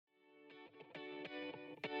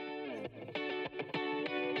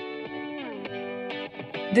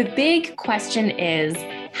The big question is,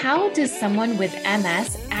 how does someone with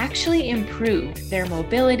MS actually improve their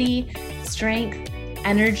mobility, strength,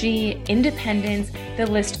 energy, independence? The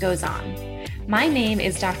list goes on. My name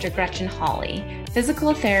is Dr. Gretchen Hawley,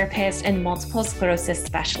 physical therapist and multiple sclerosis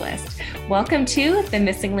specialist. Welcome to the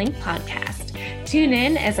Missing Link podcast. Tune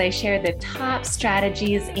in as I share the top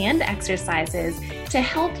strategies and exercises to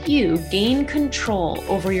help you gain control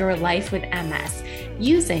over your life with MS,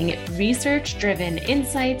 using research-driven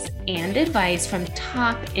insights and advice from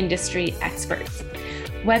top industry experts.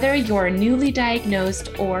 Whether you're newly diagnosed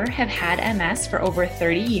or have had MS for over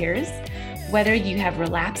 30 years, whether you have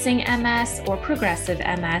relapsing MS or progressive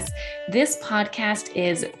MS, this podcast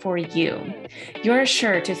is for you. You're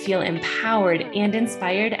sure to feel empowered and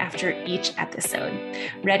inspired after each episode.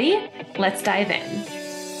 Ready? Let's dive in.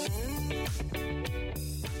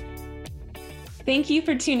 Thank you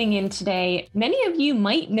for tuning in today. Many of you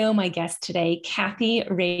might know my guest today, Kathy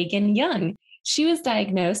Raegan Young. She was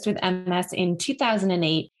diagnosed with MS in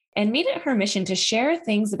 2008 and made it her mission to share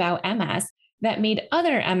things about MS that made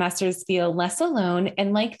other MSers feel less alone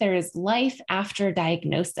and like there is life after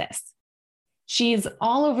diagnosis. She's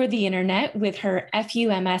all over the internet with her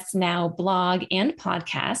FUMS Now blog and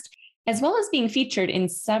podcast, as well as being featured in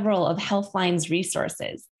several of Healthline's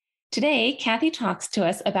resources. Today, Kathy talks to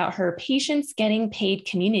us about her Patients Getting Paid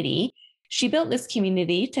community. She built this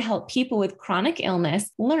community to help people with chronic illness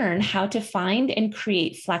learn how to find and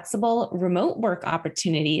create flexible remote work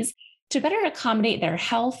opportunities to better accommodate their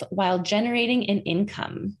health while generating an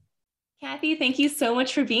income. Kathy, thank you so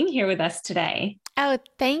much for being here with us today. Oh,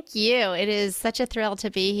 thank you. It is such a thrill to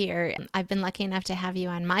be here. I've been lucky enough to have you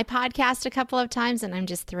on my podcast a couple of times, and I'm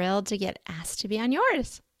just thrilled to get asked to be on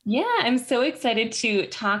yours. Yeah, I'm so excited to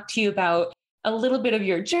talk to you about a little bit of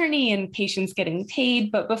your journey and Patients Getting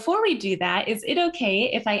Paid. But before we do that, is it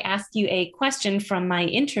okay if I ask you a question from my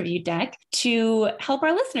interview deck to help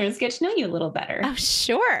our listeners get to know you a little better? Oh,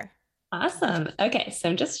 sure. Awesome. Okay, so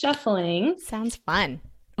I'm just shuffling. Sounds fun.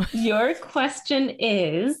 Your question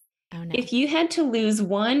is, oh, no. If you had to lose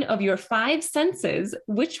one of your 5 senses,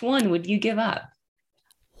 which one would you give up?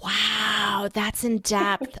 Wow, that's in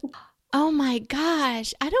depth. Oh my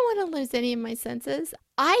gosh, I don't want to lose any of my senses.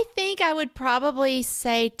 I think I would probably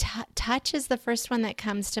say touch is the first one that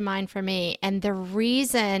comes to mind for me. And the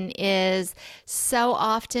reason is so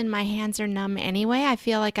often my hands are numb anyway. I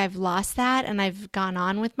feel like I've lost that and I've gone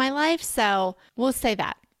on with my life. So we'll say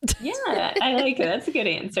that. Yeah, I like it. That's a good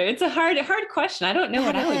answer. It's a hard question. I don't know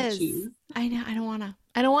what I would choose. I know. I don't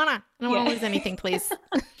want to lose anything, please.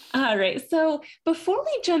 All right. So before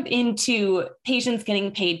we jump into Patients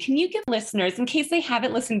Getting Paid, can you give listeners, in case they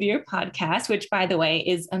haven't listened to your podcast, which by the way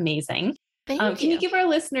is amazing, can you give our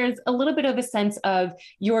listeners a little bit of a sense of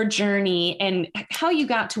your journey and how you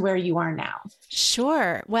got to where you are now?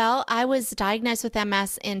 Sure. Well, I was diagnosed with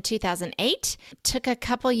MS in 2008. Took a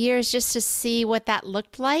couple years just to see what that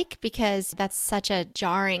looked like because that's such a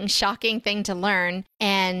jarring, shocking thing to learn.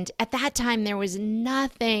 And at that time, there was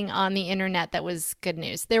nothing on the internet that was good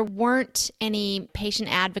news. There weren't any patient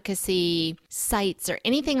advocacy sites or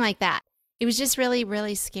anything like that. It was just really,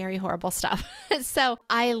 really scary, horrible stuff. So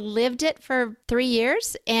I lived it for 3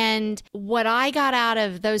 years. And what I got out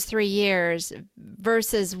of those 3 years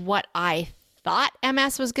versus what I thought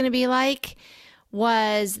MS was going to be like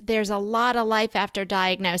was there's a lot of life after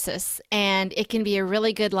diagnosis. And it can be a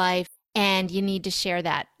really good life. And you need to share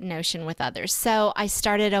that notion with others. So I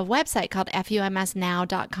started a website called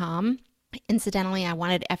FUMSnow.com. Incidentally, I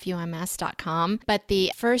wanted FUMS.com, but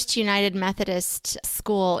the First United Methodist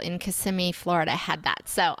School in Kissimmee, Florida had that.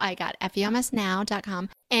 So I got FUMSnow.com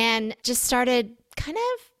and just started kind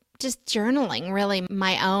of just journaling really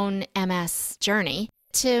my own MS journey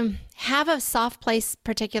to have a soft place,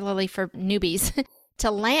 particularly for newbies,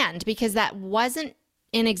 to land because that wasn't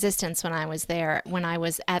in existence when I was there, when I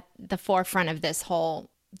was at the forefront of this whole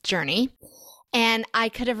journey. And I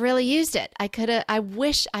could have really used it. I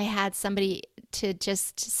wish I had somebody to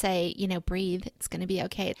just say, breathe. It's going to be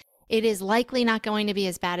okay. It is likely not going to be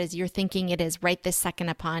as bad as you're thinking it is right this second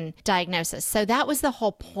upon diagnosis. So that was the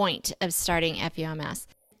whole point of starting FUMS.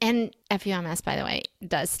 And FUMS, by the way,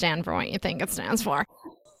 does stand for what you think it stands for.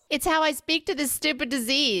 It's how I speak to this stupid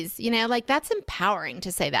disease. That's empowering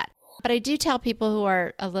to say that. But I do tell people who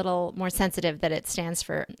are a little more sensitive that it stands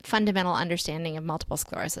for fundamental understanding of multiple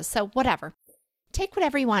sclerosis. So whatever. Take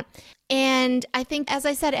whatever you want. And I think, as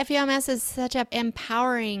I said, FUMS is such an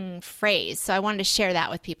empowering phrase. So I wanted to share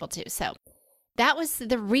that with people too. So that was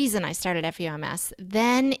the reason I started FUMS.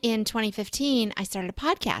 Then in 2015, I started a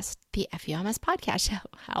podcast, the FUMS podcast show.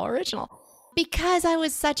 How original. Because I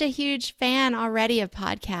was such a huge fan already of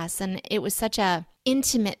podcasts, and it was such a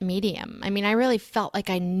intimate medium. I mean, I really felt like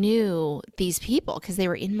I knew these people because they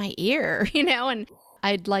were in my ear, and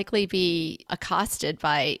I'd likely be accosted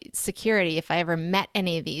by security if I ever met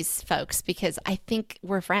any of these folks because I think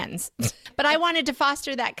we're friends. But I wanted to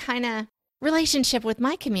foster that kind of relationship with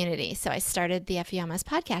my community. So I started the FUMS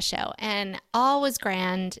podcast show, and all was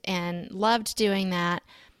grand and loved doing that.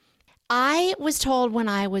 I was told when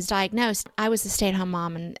I was diagnosed, I was a stay-at-home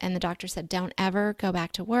mom, and the doctor said, don't ever go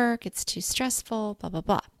back to work. It's too stressful, blah, blah,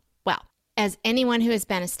 blah. Well, as anyone who has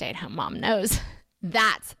been a stay-at-home mom knows,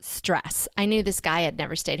 that's stress. I knew this guy had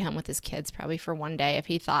never stayed home with his kids probably for one day if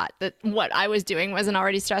he thought that what I was doing wasn't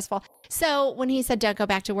already stressful. So when he said, don't go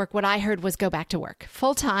back to work, what I heard was go back to work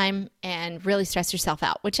full time and really stress yourself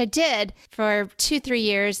out, which I did for 2-3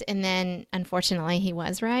 years. And then unfortunately, he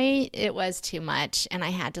was right. It was too much and I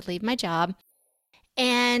had to leave my job.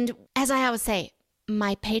 And as I always say,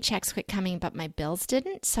 my paychecks quit coming, but my bills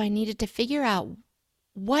didn't. So I needed to figure out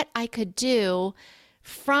what I could do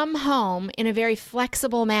from home in a very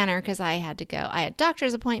flexible manner because I had to go. I had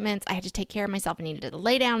doctor's appointments. I had to take care of myself. I needed to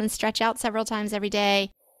lay down and stretch out several times every day.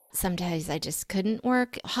 Some days I just couldn't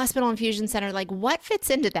work. Hospital infusion center, like what fits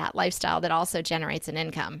into that lifestyle that also generates an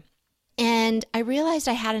income? And I realized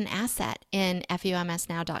I had an asset in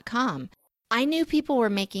FUMSnow.com. I knew people were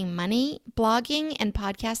making money blogging and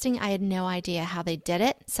podcasting. I had no idea how they did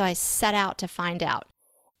it. So I set out to find out.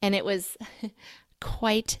 And it was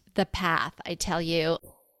quite the path, I tell you.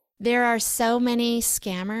 There are so many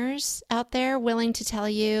scammers out there willing to tell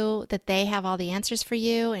you that they have all the answers for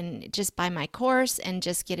you and just buy my course and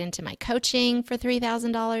just get into my coaching for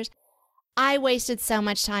 $3,000. I wasted so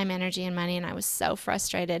much time, energy, and money, and I was so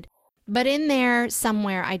frustrated. But in there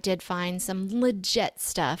somewhere, I did find some legit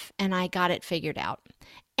stuff, and I got it figured out.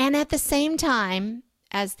 And at the same time,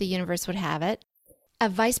 as the universe would have it, a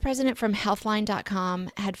vice president from healthline.com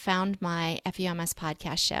had found my FUMS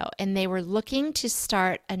podcast show, and they were looking to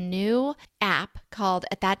start a new app called,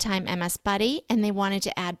 at that time, MS Buddy, and they wanted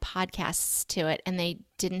to add podcasts to it, and they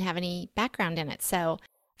didn't have any background in it. So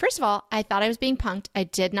first of all, I thought I was being punked. I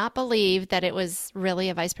did not believe that it was really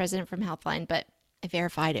a vice president from Healthline, but I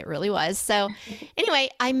verified it really was. So anyway,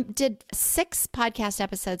 I did 6 podcast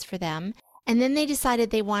episodes for them, and then they decided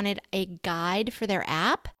they wanted a guide for their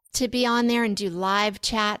app to be on there and do live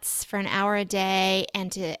chats for an hour a day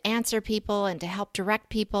and to answer people and to help direct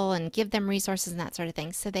people and give them resources and that sort of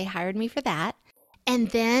thing. So they hired me for that. And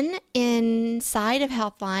then inside of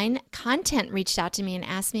Healthline, Content reached out to me and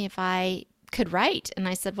asked me if I could write. And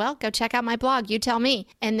I said, well, go check out my blog. You tell me.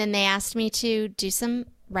 And then they asked me to do some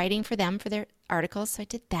writing for them for their articles. So I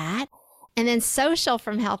did that. And then Social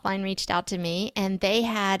from Healthline reached out to me, and they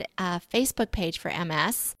had a Facebook page for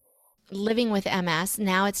MS. Living with MS.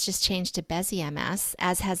 Now it's just changed to Bezzy MS,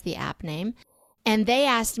 as has the app name. And they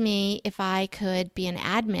asked me if I could be an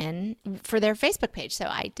admin for their Facebook page. So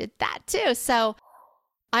I did that too. So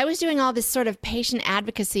I was doing all this sort of patient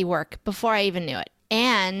advocacy work before I even knew it.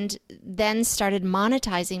 And then started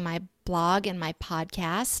monetizing my blog and my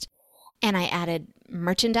podcast. And I added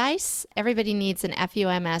merchandise. Everybody needs an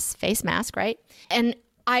FUMS face mask, right? And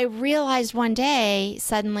I realized one day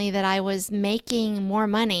suddenly that I was making more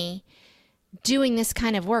money doing this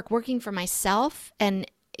kind of work, working for myself and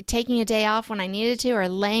taking a day off when I needed to, or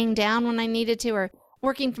laying down when I needed to, or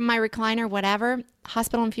working from my recliner, whatever,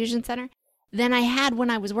 hospital infusion center, than I had when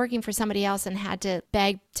I was working for somebody else and had to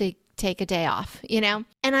beg to take a day off,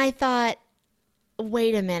 And I thought,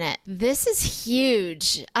 wait a minute, this is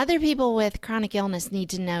huge. Other people with chronic illness need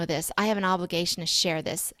to know this. I have an obligation to share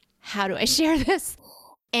this. How do I share this?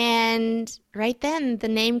 And right then the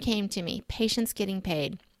name came to me, Patients Getting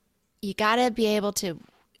Paid. You got to be able to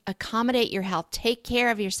accommodate your health, take care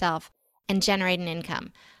of yourself, and generate an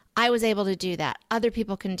income. I was able to do that. Other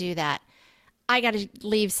people can do that. I got to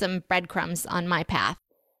leave some breadcrumbs on my path.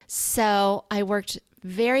 So I worked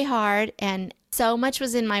very hard, and so much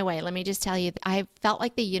was in my way. Let me just tell you, I felt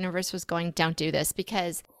like the universe was going, don't do this,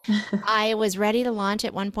 because I was ready to launch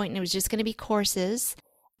at one point, and it was just going to be courses.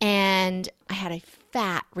 And I had a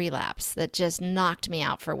fat relapse that just knocked me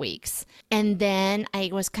out for weeks. And then I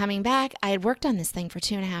was coming back. I had worked on this thing for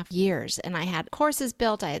 2.5 years, and I had courses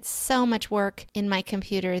built. I had so much work in my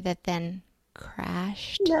computer that then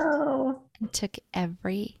crashed. No. And took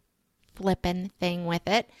every flippin' thing with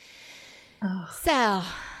it. Oh. So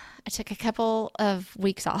I took a couple of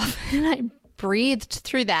weeks off and I breathed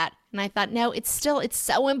through that. And I thought, no, it's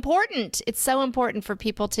so important. It's so important for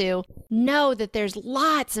people to know that there's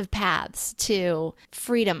lots of paths to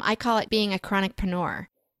freedom. I call it being a chronicpreneur,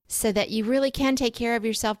 so that you really can take care of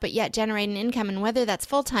yourself, but yet generate an income. And whether that's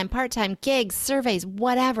full-time, part-time, gigs, surveys,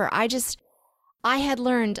 whatever, I had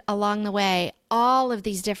learned along the way all of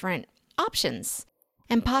these different options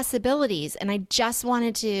and possibilities. And I just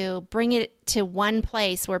wanted to bring it to one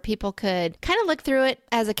place where people could kind of look through it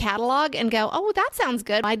as a catalog and go, oh, that sounds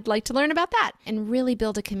good. I'd like to learn about that, and really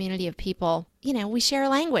build a community of people. You know, we share a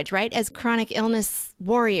language, right? As chronic illness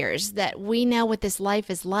warriors, that we know what this life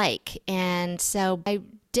is like. And so I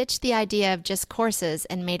ditched the idea of just courses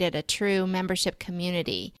and made it a true membership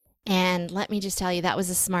community. And let me just tell you, that was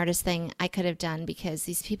the smartest thing I could have done, because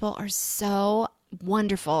these people are so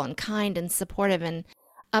wonderful and kind and supportive and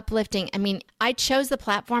uplifting. I mean, I chose the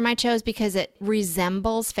platform I chose because it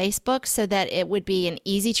resembles Facebook, so that it would be an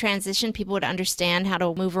easy transition. People would understand how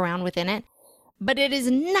to move around within it. But it is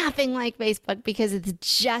nothing like Facebook, because it's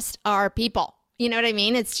just our people. You know what I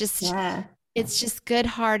mean? It's just, It's just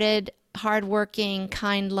good-hearted, hardworking,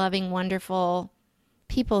 kind, loving, wonderful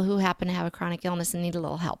people who happen to have a chronic illness and need a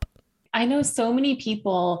little help. I know so many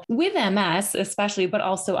people with MS, especially, but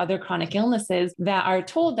also other chronic illnesses, that are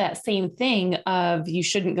told that same thing of you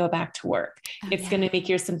shouldn't go back to work. It's going to make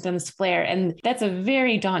your symptoms flare. And that's a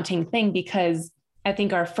very daunting thing, because I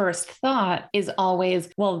think our first thought is always,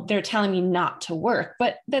 well, they're telling me not to work,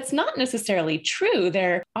 but that's not necessarily true.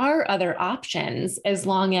 There are other options, as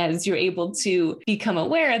long as you're able to become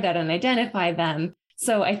aware of that and identify them.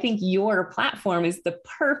 So I think your platform is the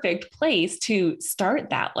perfect place to start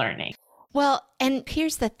that learning. Well, and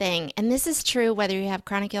here's the thing, and this is true whether you have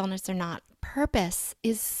chronic illness or not. Purpose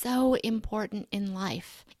is so important in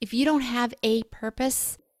life. If you don't have a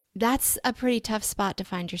purpose, that's a pretty tough spot to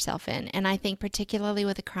find yourself in. And I think particularly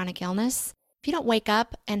with a chronic illness, if you don't wake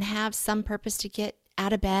up and have some purpose to get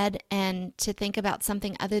out of bed and to think about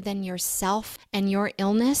something other than yourself and your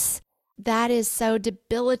illness, that is so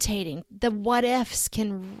debilitating. The what ifs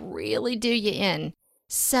can really do you in.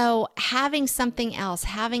 So having something else,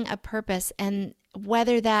 having a purpose, and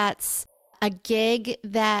whether that's a gig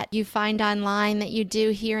that you find online that you do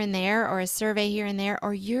here and there, or a survey here and there,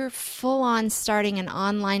 or you're full on starting an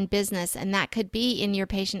online business, and that could be in your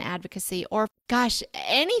patient advocacy, or gosh,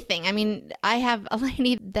 anything. I mean, I have a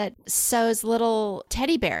lady that sews little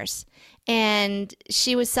teddy bears, and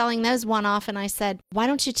she was selling those one-off, and I said, why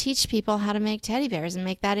don't you teach people how to make teddy bears and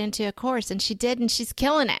make that into a course? And she did, and she's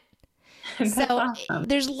killing it. So awesome.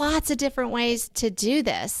 There's lots of different ways to do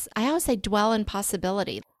this. I always say dwell in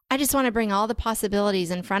possibility. I just want to bring all the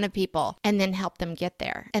possibilities in front of people and then help them get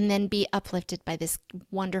there, and then be uplifted by this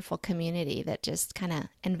wonderful community that just kind of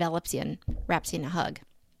envelops you and wraps you in a hug.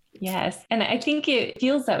 Yes. And I think it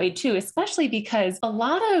feels that way too, especially because a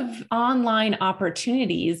lot of online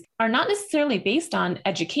opportunities are not necessarily based on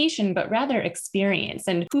education, but rather experience.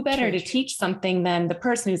 And who better to teach something than the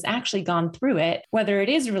person who's actually gone through it, whether it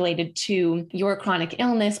is related to your chronic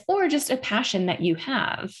illness or just a passion that you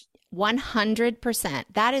have. 100%.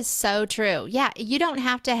 That is so true. Yeah, you don't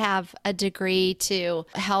have to have a degree to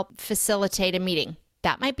help facilitate a meeting.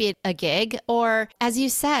 That might be a gig. Or as you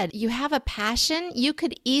said, you have a passion. You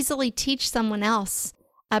could easily teach someone else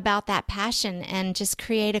about that passion and just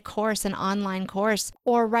create a course, an online course,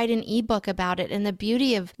 or write an ebook about it. And the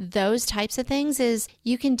beauty of those types of things is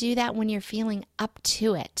you can do that when you're feeling up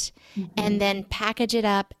to it, and then package it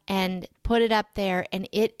up and put it up there. And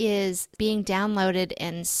it is being downloaded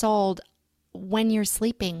and sold when you're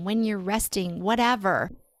sleeping, when you're resting, whatever.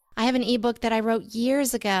 I have an ebook that I wrote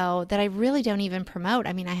years ago that I really don't even promote.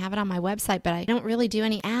 I mean, I have it on my website, but I don't really do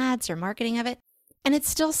any ads or marketing of it. And it's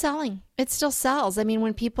still selling. It still sells. I mean,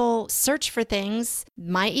 when people search for things,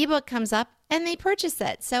 my ebook comes up and they purchase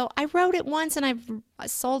it. So I wrote it once and I've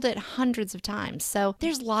sold it hundreds of times. So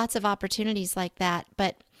there's lots of opportunities like that,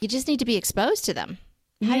 but you just need to be exposed to them.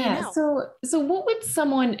 How do you know? So what would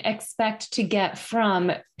someone expect to get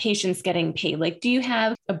from patients getting paid? Like, do you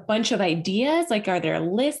have a bunch of ideas? Like, are there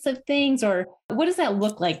lists of things, or what does that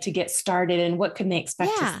look like to get started, and what can they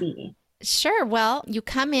expect to see? Sure. Well, you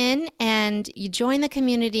come in and you join the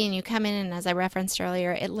community, and you come in, and as I referenced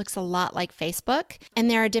earlier, it looks a lot like Facebook, and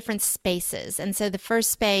there are different spaces. And so the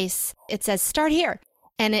first space, it says start here,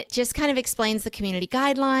 and it just kind of explains the community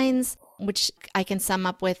guidelines, which I can sum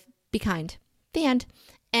up with be kind. The end.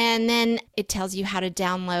 And then it tells you how to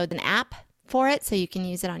download an app for it so you can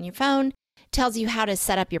use it on your phone. It tells you how to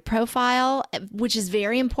set up your profile, which is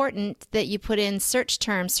very important that you put in search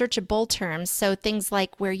terms, searchable terms. So things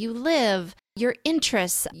like where you live, your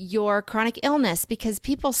interests, your chronic illness, because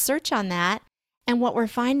people search on that. And what we're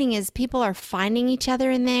finding is people are finding each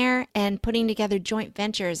other in there and putting together joint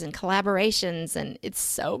ventures and collaborations. And it's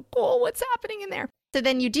so cool what's happening in there. So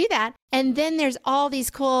then you do that. And then there's all these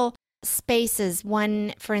cool spaces.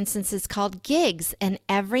 One, for instance, is called Gigs. And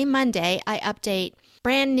every Monday I update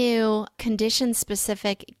brand new condition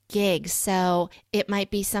specific gigs. So it might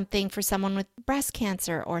be something for someone with breast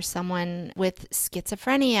cancer or someone with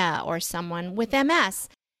schizophrenia or someone with MS.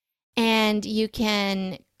 And you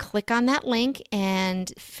can click on that link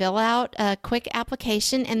and fill out a quick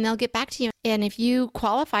application and they'll get back to you. And if you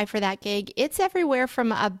qualify for that gig, it's everywhere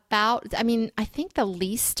from I think the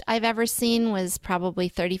least I've ever seen was probably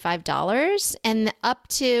 $35 and up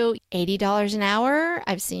to $80 an hour.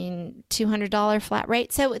 I've seen $200 flat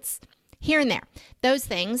rate. So it's here and there, those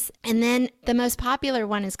things. And then the most popular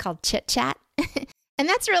one is called Chit Chat. And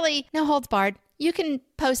that's really no holds barred. You can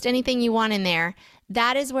post anything you want in there.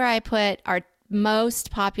 That is where I put our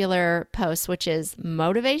most popular posts, which is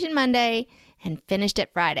Motivation Monday and Finished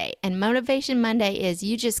It Friday. And Motivation Monday is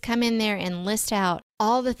you just come in there and list out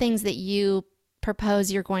all the things that you propose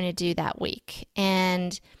you're going to do that week.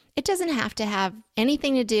 And it doesn't have to have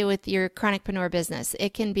anything to do with your chronicpreneur business.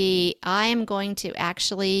 It can be, I am going to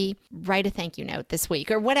actually write a thank you note this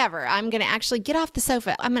week or whatever. I'm going to actually get off the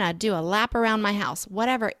sofa. I'm going to do a lap around my house.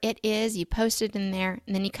 Whatever it is, you post it in there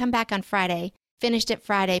and then you come back on Friday, Finished It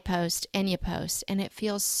Friday post, and you post. And it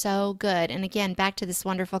feels so good. And again, back to this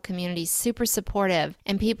wonderful community, super supportive.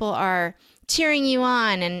 And people are cheering you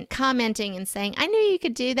on and commenting and saying, I knew you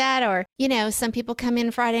could do that. Or, some people come in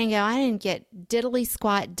Friday and go, I didn't get diddly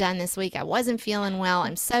squat done this week. I wasn't feeling well.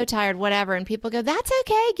 I'm so tired, whatever. And people go, that's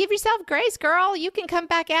okay. Give yourself grace, girl. You can come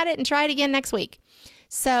back at it and try it again next week.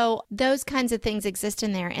 So those kinds of things exist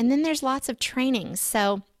in there. And then there's lots of trainings.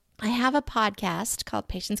 So I have a podcast called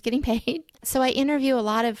Patients Getting Paid. So I interview a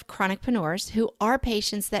lot of chronicpreneurs who are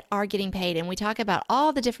patients that are getting paid. And we talk about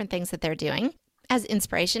all the different things that they're doing as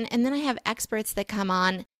inspiration. And then I have experts that come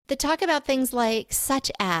on that talk about things like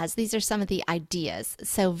such as, these are some of the ideas.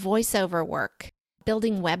 So voiceover work,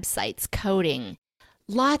 building websites, coding,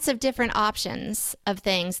 lots of different options of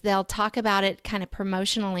things. They'll talk about it kind of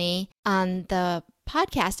promotionally on the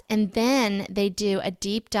podcast, and then they do a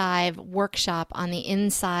deep dive workshop on the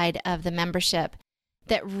inside of the membership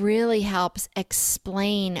that really helps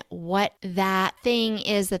explain what that thing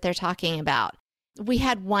is that they're talking about. We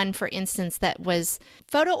had one, for instance, that was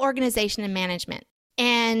photo organization and management.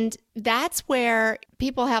 And that's where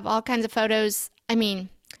people have all kinds of photos. I mean,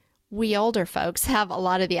 we older folks have a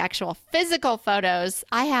lot of the actual physical photos.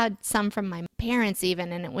 I had some from my parents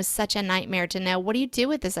even, and it was such a nightmare to know, what do you do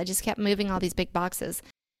with this? I just kept moving all these big boxes.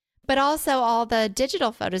 But also all the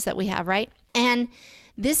digital photos that we have, right? And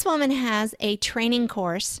this woman has a training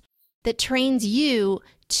course that trains you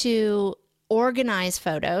to organize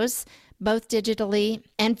photos, both digitally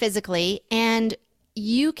and physically, and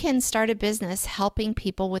you can start a business helping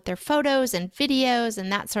people with their photos and videos and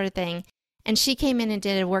that sort of thing. And she came in and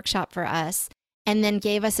did a workshop for us and then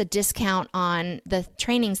gave us a discount on the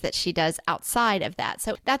trainings that she does outside of that.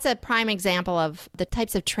 So that's a prime example of the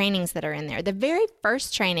types of trainings that are in there. The very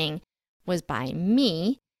first training was by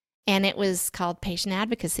me, and it was called Patient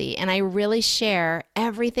Advocacy. And I really share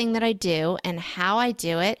everything that I do and how I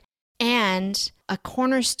do it. And a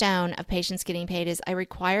cornerstone of Patients Getting Paid is I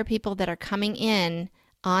require people that are coming in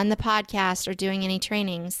on the podcast or doing any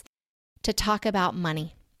trainings to talk about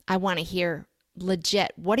money. I want to hear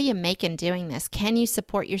legit, what are you making doing this? Can you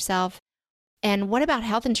support yourself? And what about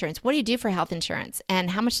health insurance? What do you do for health insurance? And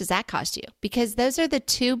how much does that cost you? Because those are the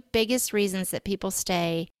two biggest reasons that people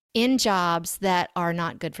stay in jobs that are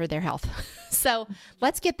not good for their health. So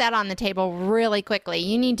let's get that on the table really quickly.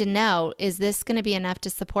 You need to know, is this going to be enough to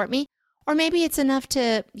support me? Or maybe it's enough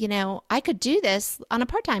to, I could do this on a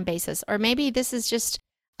part-time basis. Or maybe this is just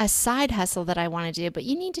a side hustle that I want to do, but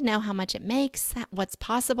you need to know how much it makes, what's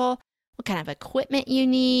possible, what kind of equipment you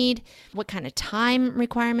need, what kind of time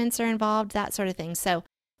requirements are involved, that sort of thing. So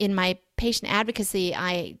in my patient advocacy,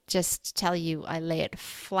 I just tell you, I lay it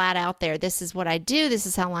flat out there. This is what I do. This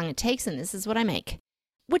is how long it takes. And this is what I make,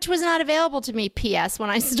 which was not available to me, PS, when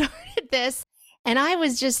I started this. And I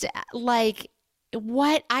was just like,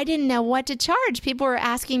 what? I didn't know what to charge. People were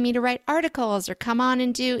asking me to write articles or come on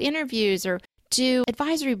and do interviews or do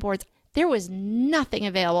advisory boards. There was nothing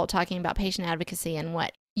available talking about patient advocacy and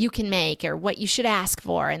what you can make or what you should ask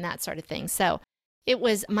for and that sort of thing. So it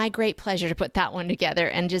was my great pleasure to put that one together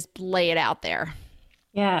and just lay it out there.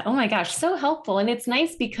 Yeah. Oh my gosh. So helpful. And it's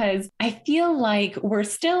nice because I feel like we're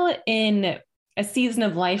still in a season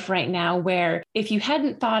of life right now where if you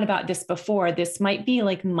hadn't thought about this before, this might be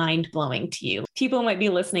like mind blowing to you. People might be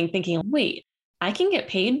listening thinking, wait, I can get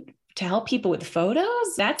paid to help people with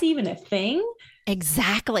photos? That's even a thing?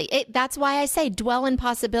 Exactly. That's why I say dwell in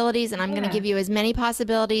possibilities, and I'm going to give you as many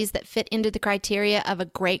possibilities that fit into the criteria of a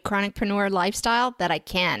great chronicpreneur lifestyle that I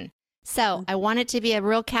can. So I want it to be a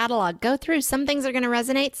real catalog. Go through. Some things are going to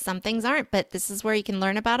resonate, some things aren't, but this is where you can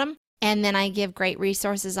learn about them. And then I give great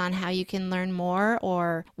resources on how you can learn more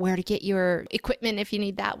or where to get your equipment if you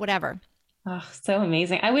need that, whatever. Oh, so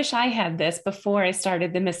amazing. I wish I had this before I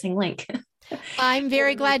started the missing link. I'm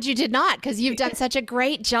very glad you did not, because you've done such a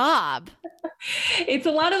great job. It's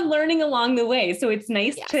a lot of learning along the way. So it's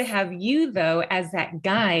nice to have you, though, as that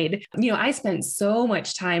guide. I spent so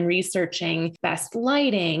much time researching best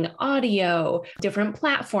lighting, audio, different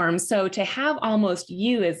platforms. So to have almost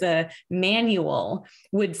you as a manual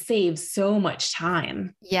would save so much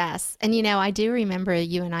time. Yes. And I do remember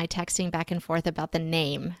you and I texting back and forth about the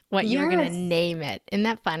name, what you were going to name it. Isn't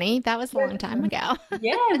that funny? That was a long time ago.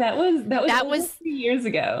 Yeah, that was 3 years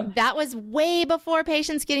ago. That was way before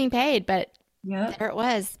Patients Getting Paid, but yeah, there it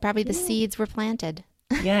was. Probably the seeds were planted.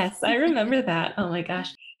 Yes, I remember that. Oh my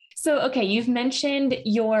gosh. So, okay, you've mentioned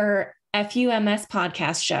your FUMS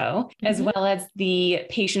podcast show, as well as the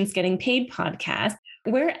Patients Getting Paid podcast.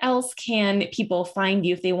 Where else can people find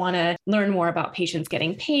you if they want to learn more about Patients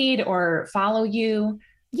Getting Paid or follow you?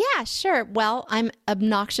 Yeah, sure. Well, I'm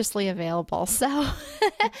obnoxiously available. So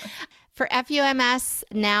for FUMSnow.com,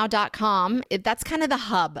 that's kind of the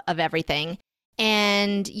hub of everything.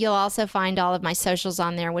 And you'll also find all of my socials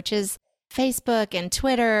on there, which is Facebook and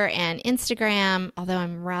Twitter and Instagram, although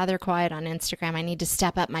I'm rather quiet on Instagram. I need to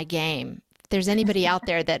step up my game. If there's anybody out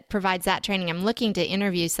there that provides that training, I'm looking to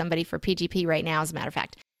interview somebody for PGP right now, as a matter of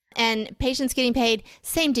fact. And Patients Getting Paid,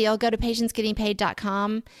 same deal. Go to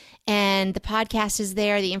patientsgettingpaid.com and the podcast is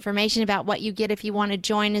there. The information about what you get if you want to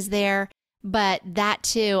join is there. But that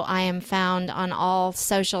too, I am found on all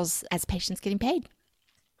socials as Patients Getting Paid.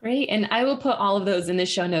 Great. And I will put all of those in the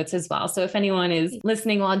show notes as well. So if anyone is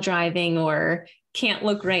listening while driving or can't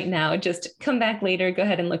look right now, just come back later, go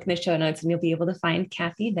ahead and look in the show notes and you'll be able to find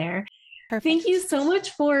Kathy there. Perfect. Thank you so much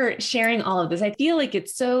for sharing all of this. I feel like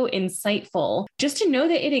it's so insightful just to know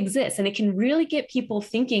that it exists and it can really get people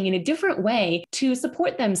thinking in a different way to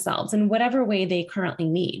support themselves in whatever way they currently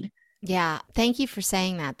need. Yeah. Thank you for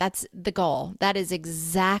saying that. That's the goal. That is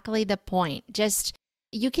exactly the point.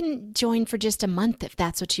 You can join for just a month if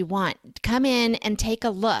that's what you want. Come in and take a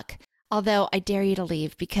look. Although I dare you to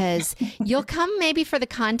leave because you'll come maybe for the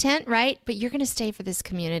content, right? But you're going to stay for this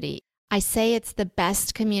community. I say it's the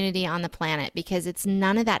best community on the planet because it's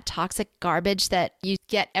none of that toxic garbage that you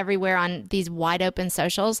get everywhere on these wide open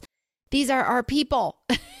socials. These are our people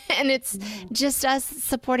and it's just us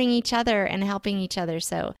supporting each other and helping each other.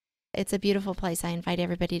 So it's a beautiful place. I invite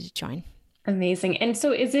everybody to join. Amazing. And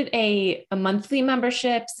so is it a monthly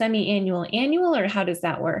membership, semi-annual, annual, or how does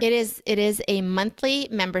that work? It is a monthly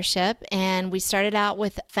membership. And we started out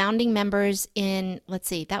with founding members in,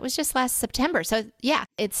 that was just last September. So yeah,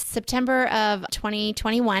 it's September of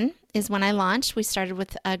 2021 is when I launched. We started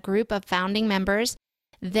with a group of founding members.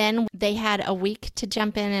 Then they had a week to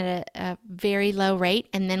jump in at a very low rate.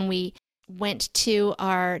 And then we went to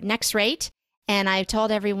our next rate. And I've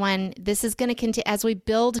told everyone this is going to continue as we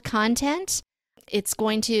build content. It's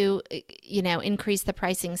going to, increase the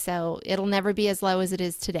pricing. So it'll never be as low as it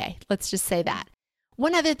is today. Let's just say that.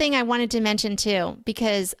 One other thing I wanted to mention too,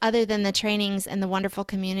 because other than the trainings and the wonderful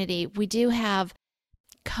community, we do have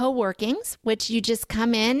co-workings, which you just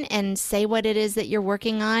come in and say what it is that you're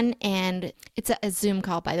working on. And it's a Zoom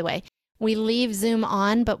call, by the way. We leave Zoom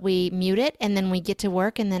on, but we mute it and then we get to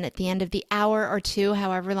work. And then at the end of the hour or two,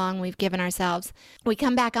 however long we've given ourselves, we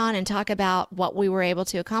come back on and talk about what we were able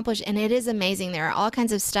to accomplish. And it is amazing. There are all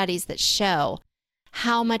kinds of studies that show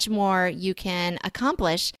how much more you can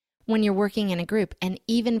accomplish when you're working in a group and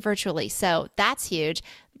even virtually. So that's huge.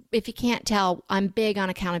 If you can't tell, I'm big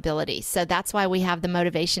on accountability. So that's why we have the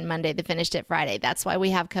Motivation Monday, the Finished It Friday. That's why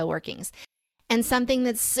we have co-workings. And something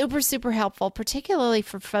that's super, super helpful, particularly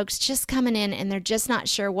for folks just coming in and they're just not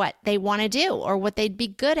sure what they want to do or what they'd be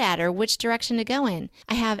good at or which direction to go in.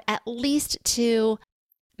 I have at least 2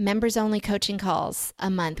 members-only coaching calls a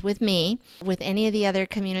month with me, with any of the other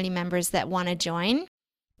community members that want to join.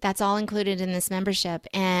 That's all included in this membership.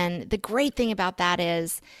 And the great thing about that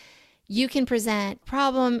is you can present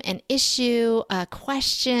problem, an issue, a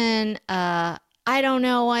question, I don't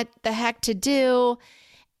know what the heck to do.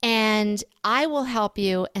 And I will help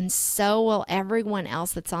you, and so will everyone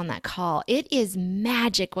else that's on that call. It is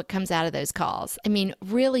magic what comes out of those calls. I mean,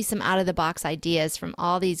 really some out-of-the-box ideas from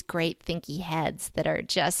all these great thinky heads that are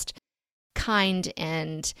just kind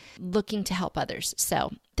and looking to help others.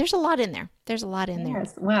 So there's a lot in there. There's a lot in there.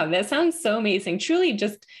 Yes. Wow, that sounds so amazing. Truly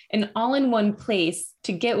just an all-in-one place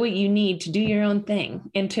to get what you need to do your own thing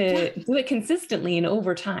and to do it consistently and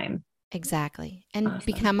over time. Exactly. And awesome.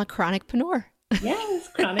 Become a chronicpreneur. Yes,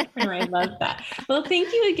 chronicpreneur. I love that. Well,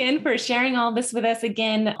 thank you again for sharing all this with us.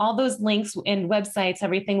 Again, all those links and websites,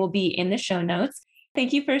 everything will be in the show notes.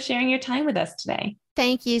 Thank you for sharing your time with us today.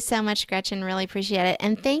 Thank you so much, Gretchen. Really appreciate it.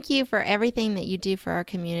 And thank you for everything that you do for our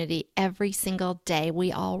community every single day.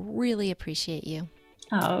 We all really appreciate you.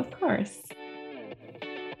 Oh, of course.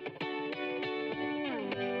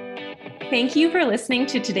 Thank you for listening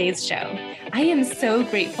to today's show. I am so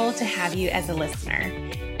grateful to have you as a listener.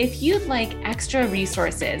 If you'd like extra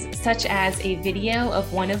resources, such as a video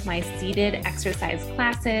of one of my seated exercise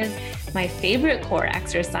classes, my favorite core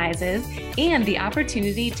exercises, and the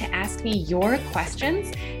opportunity to ask me your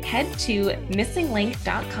questions, head to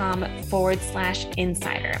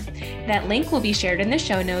missinglink.com/insider. That link will be shared in the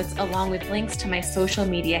show notes along with links to my social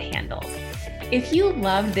media handles. If you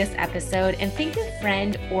loved this episode and think a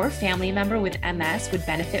friend or family member with MS would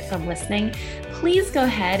benefit from listening, please go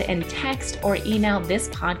ahead and text or email this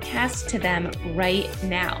podcast to them right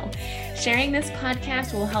now. Sharing this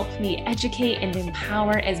podcast will help me educate and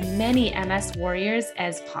empower as many MS warriors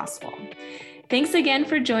as possible. Thanks again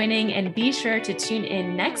for joining, and be sure to tune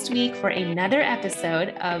in next week for another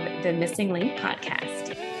episode of the Missing Link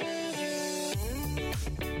podcast.